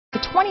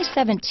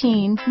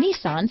2017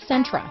 Nissan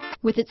Sentra.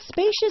 With its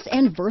spacious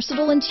and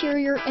versatile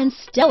interior and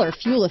stellar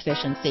fuel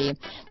efficiency,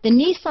 the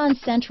Nissan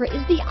Sentra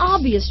is the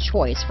obvious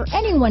choice for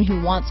anyone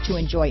who wants to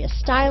enjoy a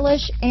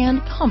stylish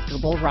and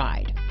comfortable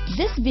ride.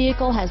 This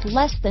vehicle has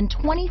less than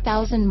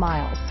 20,000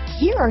 miles.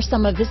 Here are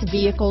some of this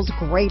vehicle's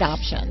great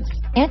options: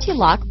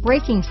 anti-lock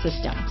braking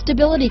system,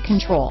 stability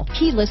control,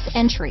 keyless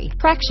entry,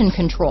 traction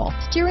control,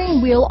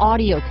 steering wheel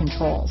audio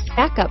controls,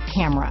 backup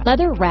camera,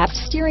 leather-wrapped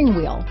steering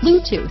wheel,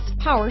 Bluetooth,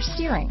 power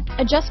steering,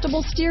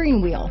 adjustable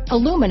steering wheel,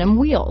 aluminum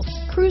wheels,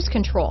 cruise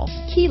control,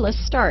 keyless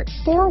start,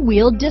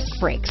 four-wheel disc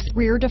brakes,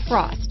 rear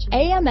defrost,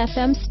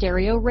 AM/FM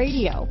stereo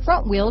radio,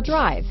 front-wheel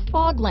drive,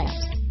 fog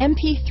lamps,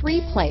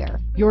 MP3 player.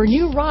 Your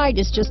new ride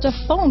is just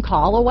a phone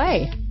call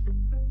away.